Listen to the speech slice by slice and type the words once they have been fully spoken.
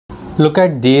Look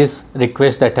at these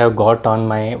requests that I've got on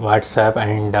my WhatsApp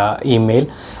and email.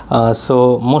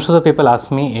 So most of the people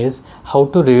ask me is how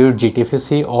to review GT. If you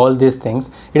see all these things,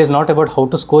 it is not about how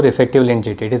to score effectively in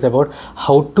GT. It is about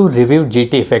how to review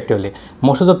GT effectively.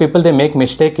 Most of the people, they make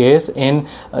mistake is in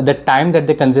the time that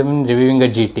they consume in reviewing a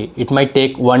GT. It might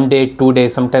take 1 day, 2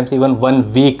 days, sometimes even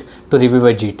 1 week to review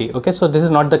a GT. Okay, so this is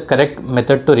not the correct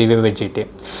method to review a GT.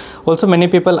 Also, many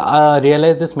people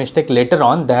realize this mistake later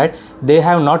on, that they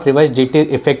have not revised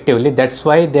GT effectively. That's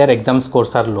why their exam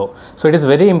scores are low. So it is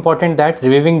very important that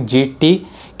reviewing GT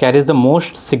carries the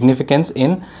most significance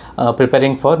in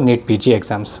preparing for NEET PG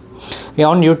exams.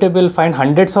 On YouTube, you'll find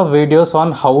hundreds of videos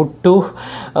on how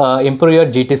to improve your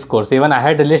GT scores. Even I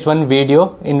had released one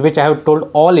video in which I have told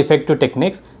all effective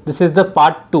techniques. This is the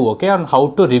part 2, okay, on how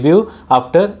to review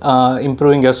after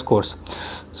improving your scores.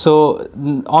 So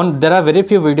there are very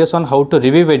few videos on how to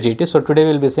review a GT. So today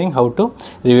we'll be seeing how to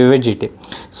review a GT.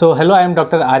 So hello, I am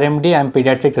Dr. RMD. I am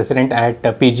pediatric resident at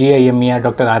PGI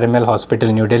Dr. RML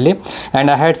Hospital, New Delhi, and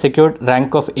I had secured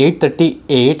rank of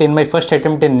 838 in my first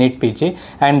attempt in NEET PG,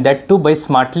 and that too by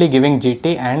smartly giving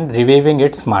GT and reviewing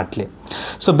it smartly.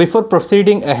 So before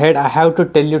proceeding ahead, I have to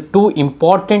tell you 2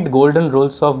 important golden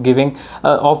rules of reviewing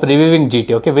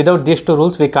GT. Okay, without these 2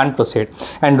 rules we can't proceed.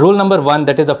 And rule number 1,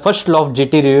 that is the first law of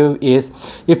GT review, is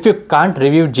if you can't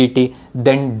review GT,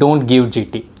 then don't give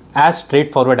GT. As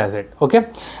straightforward as it. Okay,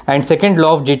 and second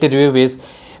law of GT review is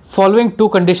following 2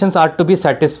 conditions are to be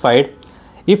satisfied.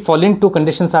 If following 2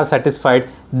 conditions are satisfied,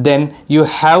 then you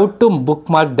have to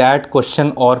bookmark that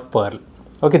question or pearl.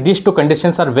 Okay, these 2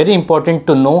 conditions are very important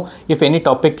to know if any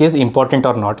topic is important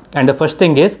or not. And the first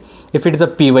thing is if it is a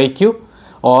PYQ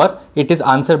or it is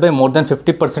answered by more than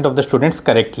 50% of the students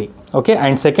correctly. Okay,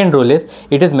 and second rule is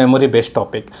it is memory based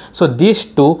topic. So these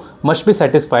 2 must be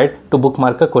satisfied to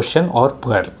bookmark a question or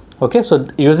pearl. Okay, so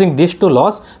using these 2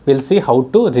 laws, we'll see how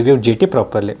to review GT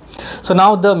properly. So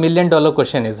now the $1 million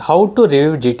question is how to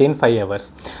review GT in 5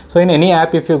 hours. So in any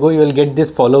app, if you go, you will get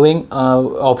this following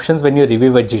options when you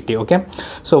review a GT. Okay,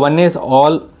 so one is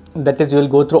all, that is you will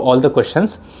go through all the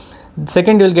questions.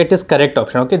 Second, you will get is correct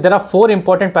option. Okay, there are 4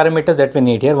 important parameters that we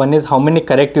need here. One is how many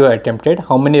correct you attempted,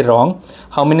 how many wrong,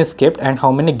 how many skipped, and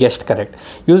how many guessed correct.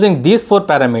 Using these 4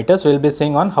 parameters, we will be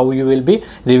seeing on how you will be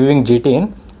reviewing GT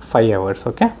in 5 hours.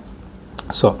 Okay.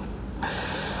 So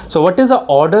what is the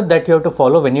order that you have to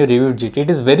follow when you review GT? It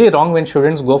is very wrong when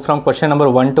students go from question number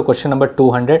 1 to question number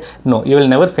 200. No, you will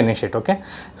never finish it. Okay,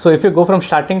 so if you go from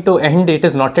starting to end, it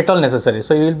is not at all necessary.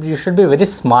 So you should be very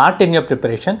smart in your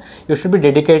preparation. You should be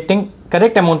dedicating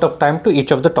correct amount of time to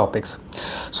each of the topics.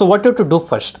 So what you have to do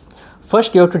first?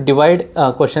 First, you have to divide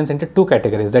questions into 2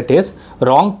 categories, that is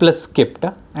wrong plus skipped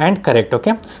and correct.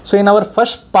 Okay, so in our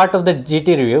first part of the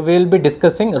GT review, we will be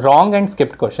discussing wrong and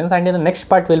skipped questions, and in the next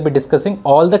part we will be discussing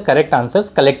all the correct answers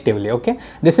collectively. Okay,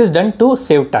 this is done to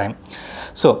save time.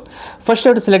 So first you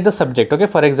have to select the subject. Okay,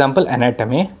 for example,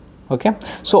 anatomy. Okay,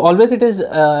 so always it is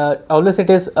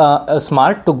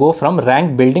smart to go from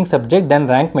rank building subject, then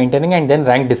rank maintaining, and then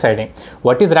rank deciding.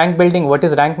 What is rank building, what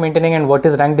is rank maintaining, and what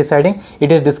is rank deciding?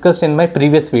 It is discussed in my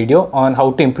previous video on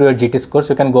how to improve your GT scores.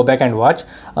 You can go back and watch.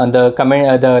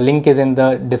 The link is in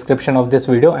the description of this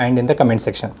video and in the comment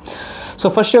section. So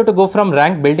first you have to go from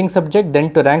rank building subject,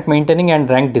 then to rank maintaining and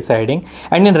rank deciding.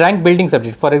 And in rank building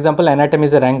subject, for example, anatomy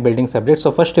is a rank building subject.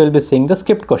 So first you will be seeing the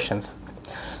skipped questions.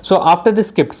 So after the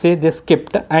skipped, say this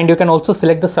skipped, and you can also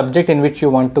select the subject in which you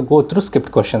want to go through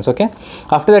skipped questions. Okay,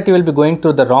 after that you will be going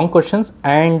through the wrong questions,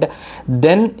 and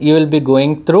then you will be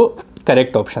going through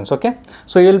correct options. Okay,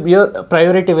 so your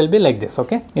priority will be like this.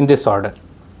 Okay, in this order.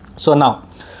 So now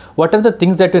what are the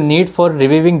things that you need for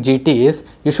reviewing GT is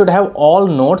you should have all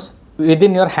notes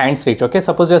within your hands reach. Okay,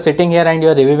 suppose you are sitting here and you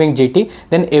are reviewing GT,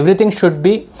 then everything should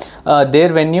be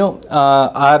there when you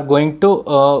are going to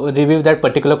review that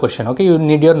particular question. Okay, you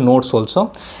need your notes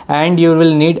also, and you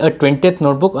will need a 20th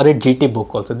notebook or a GT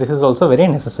book also. This is also very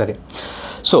necessary.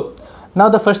 So now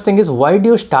the first thing is, why do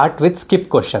you start with skip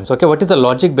questions? Okay, what is the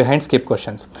logic behind skip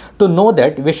questions? To know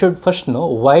that, we should first know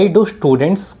why do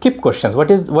students skip questions.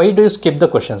 Why do you skip the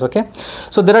questions? Okay,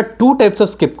 so there are 2 types of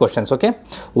skip questions. Okay,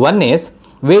 one is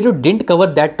where you didn't cover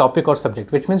that topic or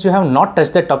subject, which means you have not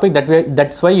touched that topic,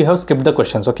 that's why you have skipped the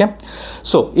questions. Okay,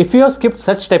 so if you have skipped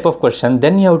such type of question,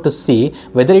 then you have to see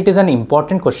whether it is an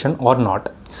important question or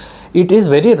not. It is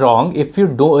very wrong if you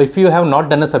have not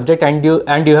done a subject and you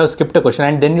have skipped a question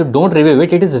and then you don't review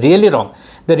it. It is really wrong.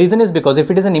 The reason is because if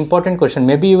it is an important question,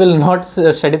 maybe you will not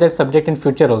study that subject in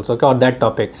future also, okay, or that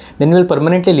topic, then you will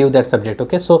permanently leave that subject,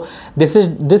 okay. So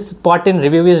this part in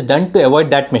review is done to avoid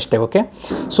that mistake, okay.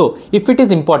 So if it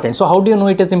is important, so how do you know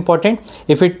it is important?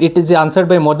 If it is answered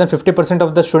by more than 50%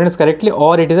 of the students correctly,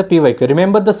 or it is a PYQ.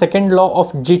 Remember the second law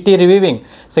of GT reviewing.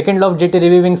 Second law of GT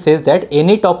reviewing says that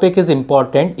any topic is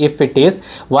important if it is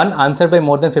one, answered by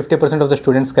more than 50% of the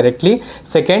students correctly,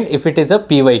 second, if it is a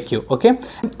PYQ, okay.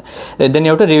 Then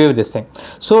you have to review this thing.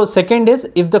 So second is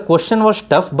if the question was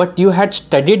tough but you had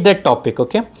studied that topic,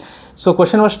 okay. So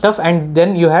question was tough and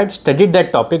then you had studied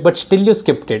that topic but still you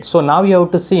skipped it. So now you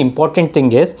have to see, important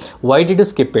thing is, why did you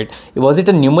skip it? Was it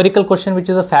a numerical question which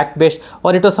is a fact based,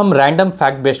 or it was some random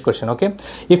fact based question, okay.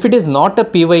 If it is not a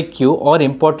PYQ or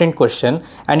important question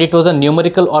and it was a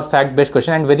numerical or fact based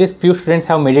question and very few students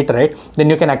have made it right, then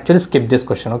you can actually skip this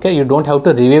question, okay. You don't have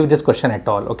to review this question at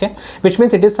all, okay, which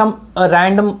means it is a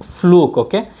random fluke,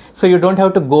 okay. So you don't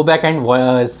have to go back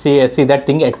and see that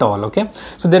thing at all, okay.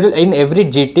 So there will, in every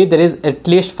GT there is at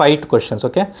least 5 questions,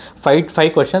 okay,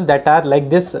 five questions that are like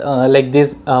this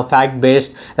fact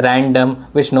based, random,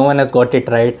 which no one has got it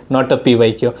right, not a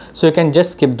PYQ. So you can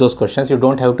just skip those questions, you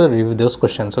don't have to review those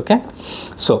questions, okay.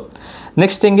 So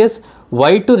next thing is,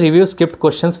 why to review skipped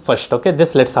questions first, okay.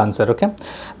 This let's answer, okay.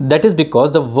 That is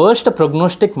because the worst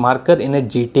prognostic marker in a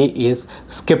GT is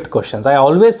skipped questions. I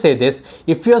always say this,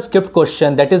 if you have skipped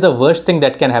question, that is the worst thing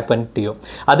that can happen to you.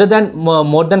 Other than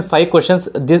more than 5 questions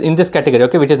in this category,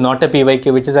 okay, which is not a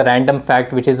PYQ, which is a random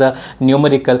fact, which is a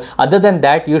numerical, other than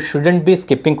that you shouldn't be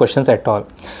skipping questions at all.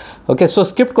 Okay, so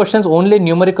skipped questions, only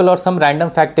numerical or some random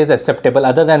fact is acceptable.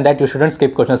 Other than that, you shouldn't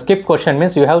skip questions. Skip question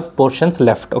means you have portions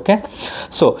left, okay.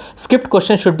 So skipped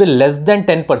questions should be less than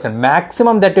 10%.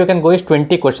 Maximum that you can go is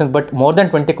 20 questions, but more than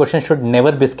 20 questions should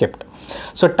never be skipped.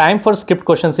 So time for skipped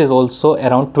questions is also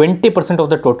around 20%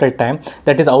 of the total time.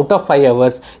 That is, out of 5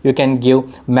 hours, you can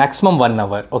give maximum 1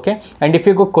 hour, okay. And if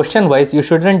you go question wise, you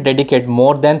shouldn't dedicate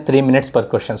more than 3 minutes per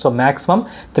question. So maximum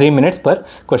 3 minutes per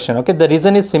question, okay. The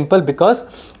reason is simple, because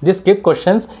these skipped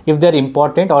questions, if they're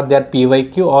important or they're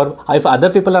PYQ, or if other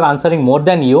people are answering more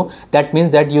than you, that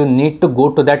means that you need to go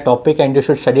to that topic and you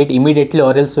should study it immediately,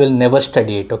 or else you will never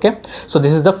study it, okay. So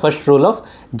this is the first rule of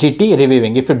GT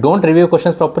reviewing. If you don't review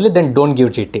questions properly, then don't give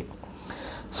GT.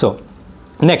 So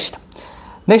next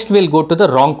we'll go to the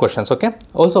wrong questions, okay.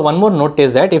 Also one more note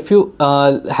is that if you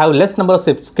have less number of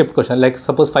skipped questions, like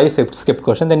suppose 5 skipped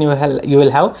questions, then you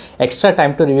will have extra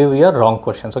time to review your wrong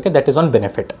questions, okay. That is one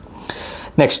benefit.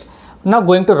 Next, now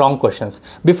going to wrong questions.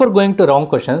 Before going to wrong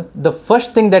questions, the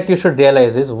first thing that you should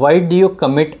realize is, why do you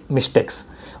commit mistakes?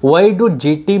 Why do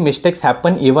GT mistakes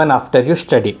happen even after you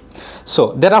study?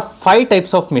 So there are 5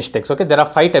 types of mistakes, okay. There are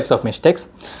 5 types of mistakes.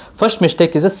 First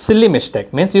mistake is a silly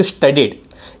mistake, means you studied,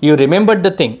 you remembered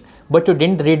the thing, but you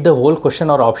didn't read the whole question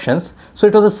or options, so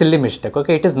it was a silly mistake,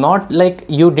 okay. It is not like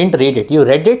you didn't read it, you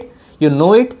read it, you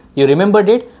know it, you remembered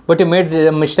it, but you made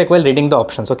a mistake while reading the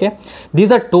options, okay.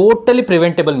 These are totally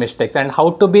preventable mistakes. And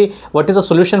what is the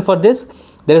solution for this?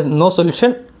 There is no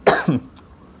solution.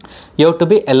 You have to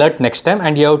be alert next time,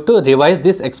 and you have to revise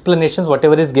these explanations,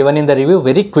 whatever is given in the review,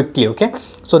 very quickly, okay,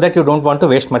 so that you don't want to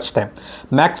waste much time.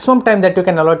 Maximum time that you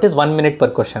can allot is 1 minute per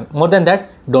question. More than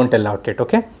that, don't allot it,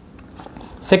 okay.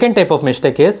 Second type of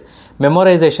mistake is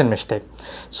memorization mistake.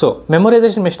 So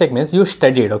memorization mistake means you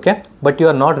studied, okay, but you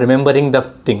are not remembering the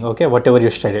thing, okay, whatever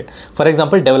you studied. For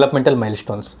example, developmental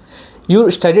milestones. You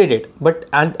studied it, but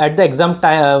at the exam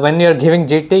time, when you are giving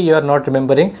GT, you are not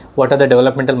remembering what are the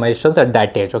developmental milestones at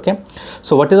that age, okay.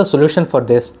 So what is the solution for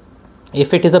this?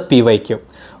 If it is a PYQ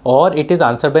or it is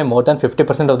answered by more than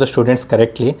 50% of the students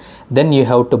correctly, then you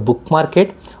have to bookmark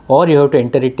it, or you have to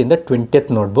enter it in the 20th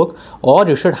notebook, or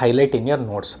you should highlight in your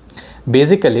notes.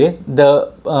 Basically,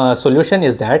 the solution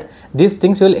is that these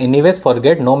things you will anyways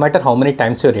forget no matter how many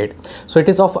times you read. So it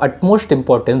is of utmost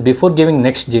importance, before giving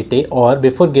next GT or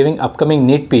before giving upcoming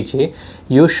NEET PG,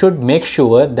 you should make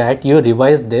sure that you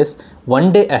revise this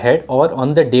 1 day ahead or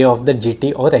on the day of the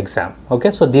GT or exam,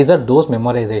 okay. So these are those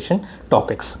memorization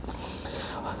topics.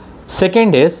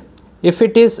 Second is, if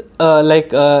it is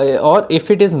or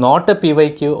if it is not a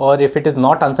PYQ, or if it is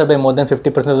not answered by more than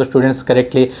 50% of the students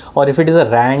correctly, or if it is a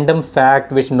random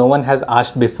fact which no one has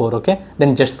asked before, okay,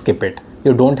 then just skip it.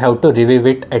 You don't have to review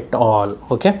it at all,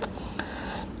 okay.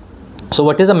 So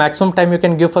what is the maximum time you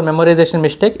can give for memorization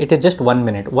mistake? It is just 1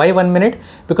 minute. Why 1 minute?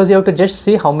 Because you have to just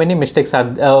see how many mistakes are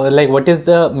what is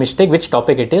the mistake, which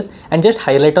topic it is, and just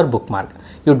highlight or bookmark.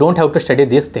 You don't have to study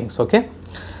these things, okay.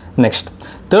 Next,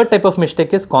 Third type of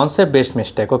mistake is concept based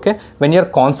mistake. Okay, when your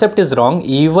concept is wrong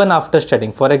even after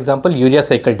studying. For example, urea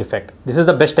cycle defect. This is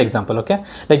the best example. Okay,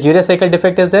 like urea cycle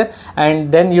defect is there, and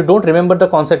then you don't remember the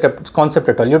concept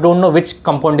at all. You don't know which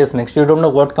compound is next. You don't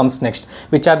know what comes next,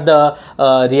 which are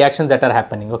the reactions that are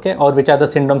happening. Okay, or which are the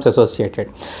syndromes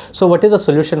associated. So what is the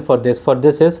solution for this? For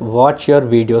this is watch your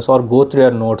videos or go through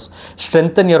your notes,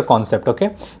 strengthen your concept.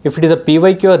 Okay, if it is a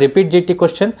PYQ or repeat GT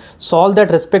question, solve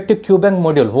that respective Q bank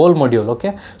module, whole module.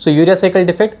 Okay, so urea cycle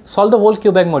defect, solve the whole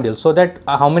Q bank module, so that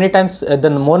how many times, the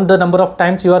more the number of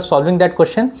times you are solving that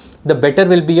question, the better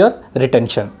will be your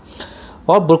retention.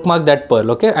 Or bookmark that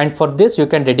pearl. Okay, and for this you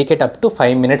can dedicate up to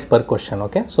 5 minutes per question.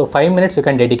 Okay, so 5 minutes you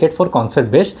can dedicate for concept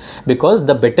based, because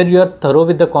the better you are thorough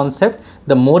with the concept,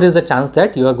 the more is the chance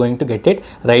that you are going to get it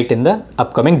right in the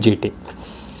upcoming GT.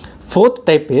 Fourth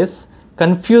type is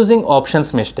confusing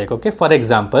options mistake. Okay, for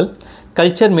example,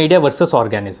 culture media versus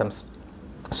organisms.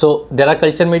 So there are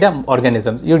culture media,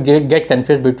 organisms, you get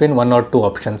confused between one or two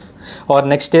options. Or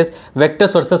next is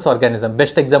vectors versus organism.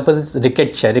 Best example is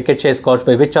rickettsia. Rickettsia is caused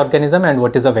by which organism and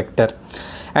what is a vector.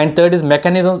 And third is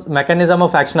mechanism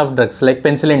of action of drugs, like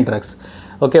penicillin drugs.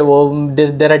 Okay, well,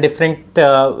 there are different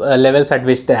levels at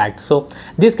which they act. So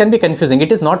this can be confusing.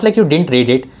 It is not like you didn't read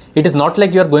it. It is not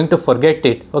like you are going to forget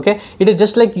it. Okay, it is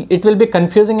just like it will be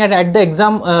confusing, and at the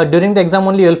exam, during the exam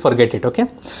only you will forget it. Okay,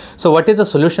 so what is the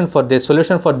solution for this?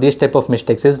 Solution for this type of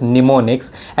mistakes is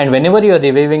mnemonics. And whenever you are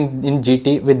reviewing in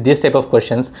GT with this type of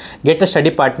questions, get a study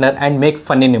partner and make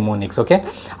funny mnemonics. Okay,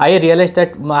 I realized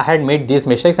that I had made these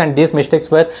mistakes, and these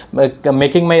mistakes were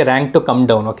making my rank to come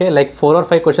down. Okay, like 4 or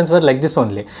 5 questions were like this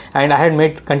only, and I had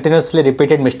made continuously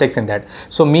repeated mistakes in that.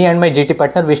 So me and my GT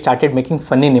partner, we started making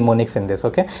funny mnemonics in this.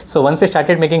 Okay, so once we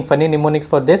started making funny mnemonics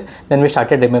for this, then we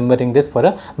started remembering this for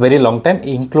a very long time,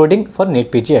 including for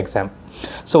NEET PG exam.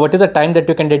 So what is the time that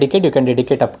you can dedicate? You can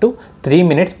dedicate up to 3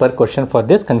 minutes per question for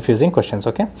this confusing questions.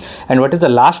 Okay, and what is the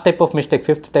last type of mistake?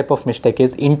 Fifth type of mistake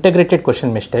is integrated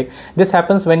question mistake. This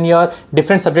happens when your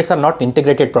different subjects are not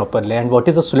integrated properly. And what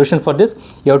is the solution for this?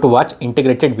 You have to watch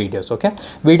integrated videos. Okay,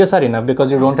 videos are enough,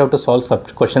 because you don't have to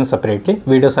solve questions separately.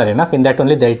 Videos are enough. In that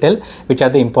only they'll tell which are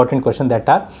the important questions that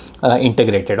are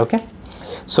integrated. Okay,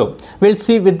 so we'll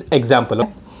see with example.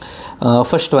 Okay?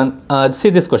 First one, see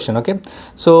this question. Okay,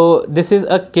 so this is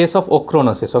a case of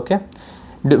ochronosis. Okay,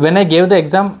 when I gave the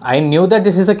exam, I knew that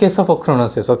this is a case of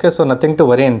ochronosis. Okay, so nothing to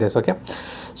worry in this. Okay,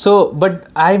 so but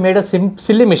I made a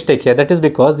silly mistake here. That is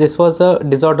because this was a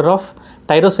disorder of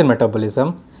tyrosine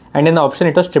metabolism, and in the option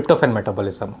it was tryptophan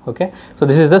metabolism. Okay, so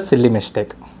this is a silly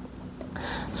mistake.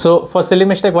 So for silly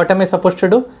mistake, what am I supposed to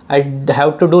do? I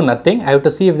have to do nothing. I have to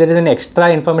see if there is any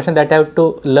extra information that I have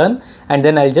to learn, and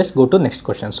then I'll just go to next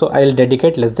question. So I'll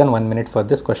dedicate less than 1 minute for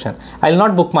this question. I'll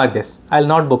not bookmark this. I'll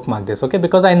not bookmark this. Okay,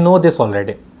 because I know this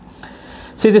already.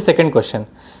 See the second question.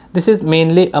 This is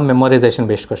mainly a memorization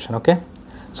based question. Okay,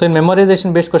 so in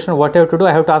memorization based question, what I have to do?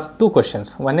 I have to ask 2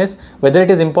 questions. One is whether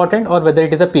it is important or whether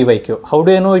it is a PYQ. How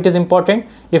do I know it is important?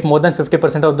 If more than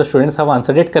 50% of the students have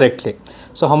answered it correctly.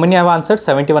 So how many have answered?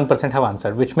 71% have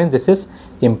answered, which means this is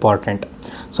important.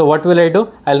 So what will I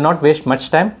do? I'll not waste much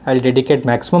time. I'll dedicate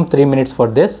maximum 3 minutes for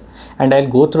this, and I'll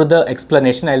go through the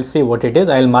explanation. I'll see what it is.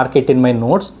 I'll mark it in my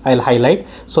notes. I'll highlight,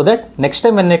 so that next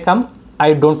time when I come,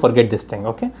 I don't forget this thing.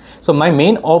 Okay, so my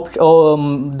main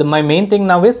my main thing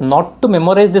now is not to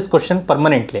memorize this question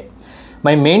permanently.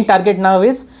 My main target now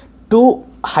is to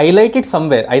highlight it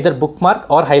somewhere, either bookmark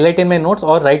or highlight in my notes,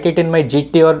 or write it in my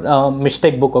GT or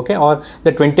mistake book. Okay, or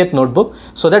the 20th notebook,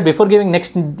 so that before giving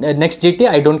next GT,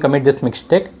 I don't commit this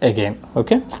mistake again.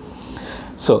 Okay,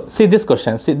 so see this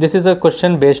question. See, this is a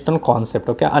question based on concept.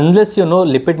 Okay, unless you know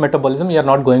lipid metabolism, you are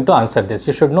not going to answer this.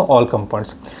 You should know all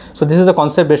compounds. So this is a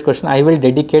concept based question. I will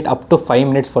dedicate up to 5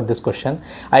 minutes for this question.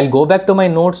 I'll go back to my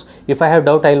notes. If I have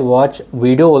doubt, I'll watch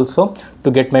video also to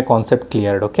get my concept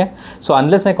cleared. Okay, so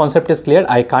unless my concept is cleared,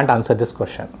 I can't answer this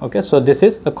question. Okay, so this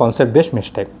is a concept based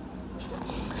mistake.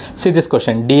 See this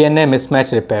question, DNA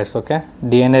mismatch repairs. Okay,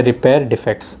 DNA repair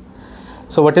defects.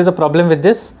 So what is the problem with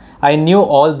this? I knew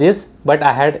all this, but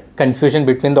I had confusion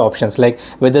between the options, like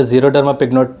whether xeroderma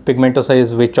pigmentosa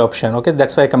is which option. Okay,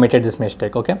 that's why I committed this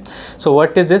mistake. Okay, so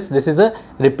what is this? This is a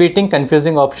repeating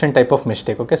confusing option type of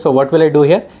mistake. Okay, so what will I do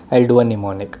here? I'll do a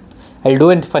mnemonic. I'll do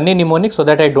a funny mnemonic so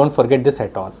that I don't forget this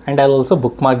at all, and I'll also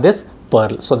bookmark this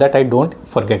pearl so that I don't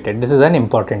forget it. This is an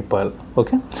important pearl.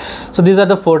 Okay, so these are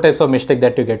the 4 types of mistake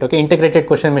that you get. Okay, integrated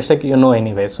question mistake, you know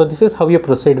anyway. So this is how you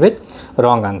proceed with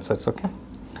wrong answers. Okay,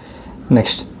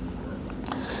 next,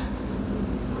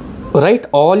 write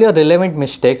all your relevant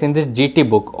mistakes in this GT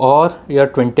book or your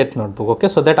 20th notebook, okay,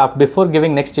 so that before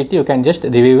giving next GT you can just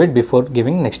review it before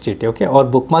giving next GT, okay, or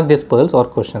bookmark these pearls or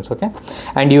questions, okay,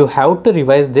 and you have to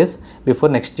revise this before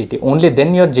next GT. Only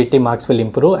then your GT marks will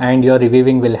improve and your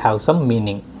reviewing will have some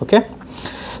meaning, okay.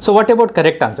 So what about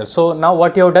correct answer? So now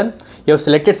what you have done, you have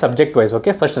selected subject wise,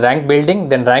 okay, first rank building,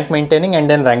 then rank maintaining, and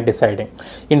then rank deciding.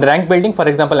 In rank building, for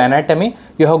example, anatomy,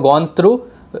 you have gone through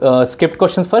skipped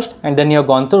questions first, and then you have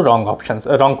gone through wrong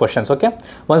questions, okay.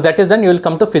 Once that is done, you will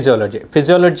come to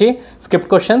physiology, skipped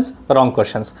questions, wrong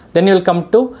questions. Then you will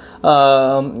come to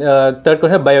third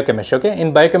question, biochemistry, okay.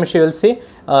 In biochemistry you will see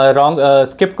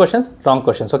skipped questions, wrong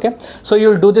questions, okay. So you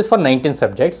will do this for 19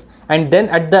 subjects, and then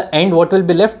at the end what will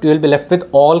be left? You will be left with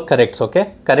all corrects,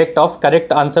 okay, correct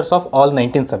answers of all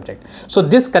 19 subjects. So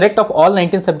this correct of all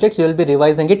 19 subjects, you will be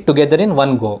revising it together in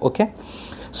one go, okay.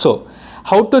 So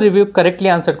how to review correctly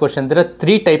answered question? There are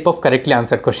 3 types of correctly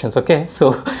answered questions, okay.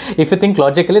 So if you think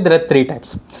logically, there are 3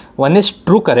 types. One is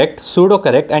true correct, pseudo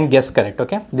correct, and guess correct,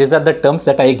 okay. These are the terms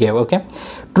that I gave, okay.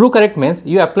 True correct means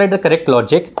you applied the correct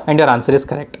logic and your answer is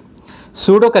correct.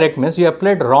 Pseudo correct means you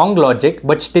applied wrong logic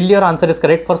but still your answer is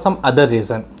correct for some other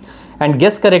reason. And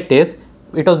guess correct is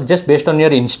it was just based on your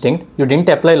instinct. You didn't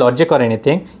apply logic or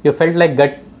anything. You felt like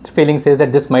gut feeling says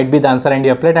that this might be the answer and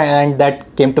you applied and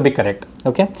that came to be correct,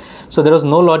 okay. So there was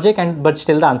no logic but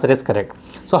still the answer is correct.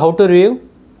 So how to review?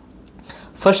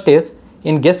 First is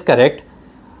in guess correct,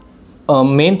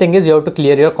 main thing is you have to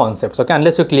clear your concepts, okay.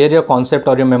 Unless you clear your concept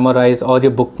or you memorize or you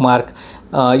bookmark,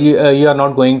 you are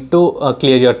not going to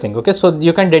clear your thing, okay. So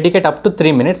you can dedicate up to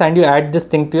 3 minutes and you add this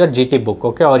thing to your GT book,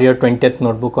 okay, or your 20th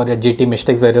notebook or your GT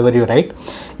mistakes, wherever you write,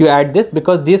 you add this,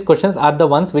 because these questions are the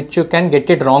ones which you can get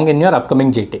it wrong in your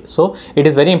upcoming GT. So it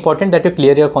is very important that you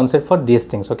clear your concept for these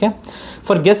things, okay.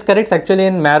 For guess corrects, actually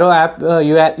in Marrow app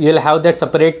you will have that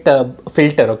separate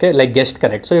filter, okay, like guessed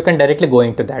correct, so you can directly go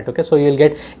into that, okay. So you will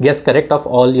get guess correct of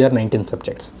all your 19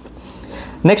 subjects.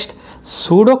 Next,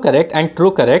 pseudo correct and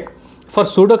true correct. For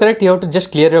pseudo correct, you have to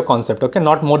just clear your concept, okay,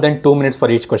 not more than 2 minutes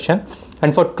for each question.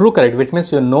 And for true correct, which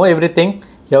means you know everything,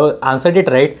 you have answered it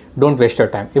right, don't waste your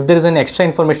time. If there is any extra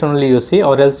information only you see,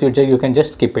 or else you can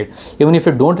just skip it. Even if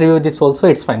you don't review this also,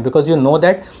 it's fine, because you know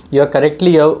that you have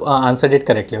answered it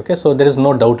correctly, okay. So there is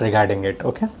no doubt regarding it,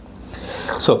 okay.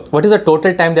 So what is the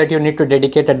total time that you need to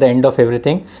dedicate at the end of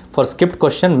everything? For skipped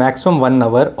question, maximum 1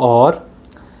 hour or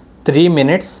 3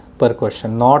 minutes per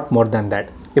question, not more than that.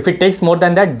 If it takes more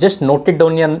than that, just note it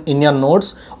down in your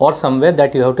notes or somewhere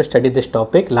that you have to study this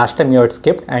topic. Last time you had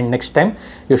skipped and next time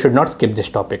you should not skip this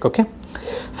topic, okay.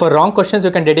 For wrong questions,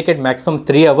 you can dedicate maximum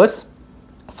 3 hours,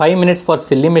 5 minutes for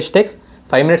silly mistakes.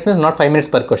 5 minutes means not 5 minutes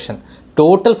per question,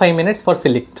 total 5 minutes for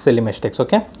silly mistakes,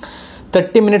 okay.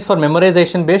 30 minutes for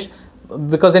memorization based,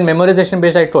 because in memorization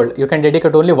based I told you can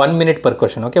dedicate only 1 minute per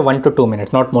question, okay, 1 to 2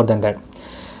 minutes, not more than that.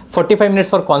 45 minutes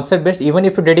for concept based. Even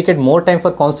if you dedicate more time for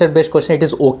concept based question, it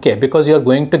is okay, because you are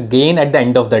going to gain at the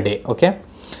end of the day, okay.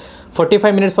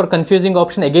 45 minutes for confusing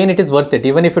option, again it is worth it.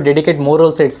 Even if you dedicate more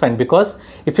also, it's fine, because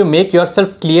if you make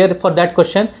yourself clear for that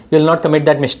question, you will not commit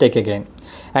that mistake again.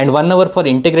 And 1 hour for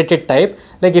integrated type,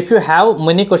 like if you have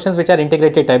many questions which are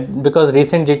integrated type, because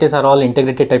recent GTs are all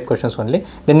integrated type questions only,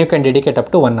 then you can dedicate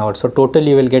up to 1 hour. So total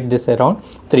you will get this around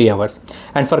 3 hours.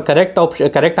 And for correct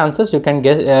answers, you can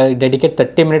dedicate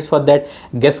 30 minutes for that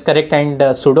guess correct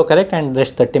and pseudo correct, and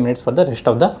rest 30 minutes for the rest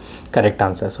of the correct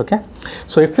answers, okay.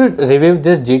 So if you review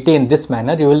this GT in this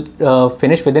manner, you will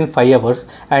finish within 5 hours,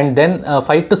 and then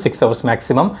 5 to 6 hours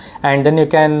maximum, and then you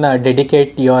can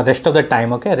dedicate your rest of the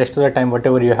time, okay, rest of the time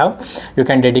whatever you have, you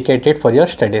can dedicate it for your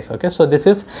studies, okay. So this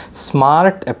is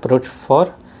smart approach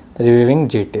for reviewing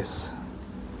GTs,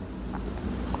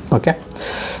 okay.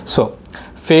 So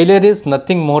failure is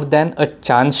nothing more than a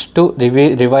chance to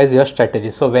revise your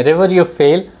strategy. So wherever you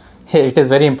fail, it is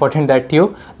very important that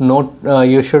you note,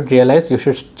 you should realize you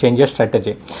should change your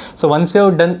strategy. So once you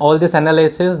have done all this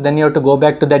analysis, then you have to go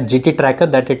back to that GT tracker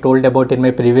that I told about in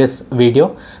my previous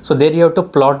video. So there you have to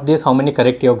plot this, how many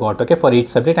correct you have got, okay, for each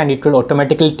subject, and it will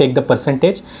automatically take the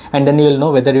percentage, and then you will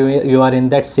know whether you are in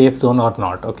that safe zone or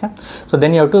not, okay. So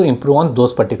then you have to improve on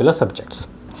those particular subjects.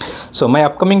 So my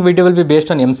upcoming video will be based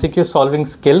on MCQ solving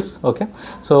skills, okay.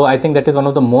 So I think that is one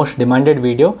of the most demanded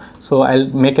video, so I'll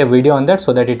make a video on that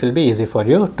so that it will be easy for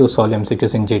you to solve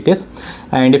MCQs in GTs.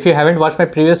 And if you haven't watched my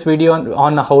previous video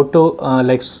on how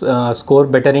to score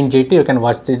better in GT, you can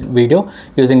watch the video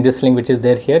using this link which is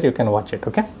there here, you can watch it,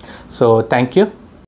 okay. So thank you.